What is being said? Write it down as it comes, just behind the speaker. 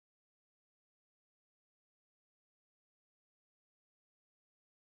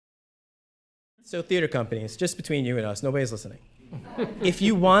So theater companies, just between you and us, nobody's listening. If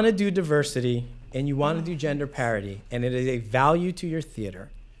you want to do diversity and you want to do gender parity and it is a value to your theater,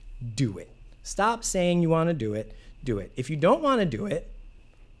 do it. Stop saying you want to do it, do it. If you don't want to do it,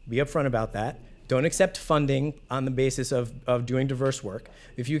 be upfront about that. Don't accept funding on the basis of doing diverse work.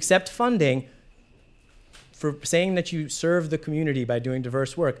 If you accept funding for saying that you serve the community by doing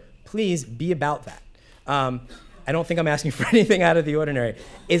diverse work, please be about that. I don't think I'm asking for anything out of the ordinary.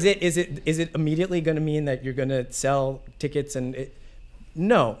 Is it immediately going to mean that you're going to sell tickets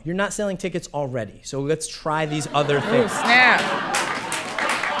No, you're not selling tickets already. So let's try these other things. Snap.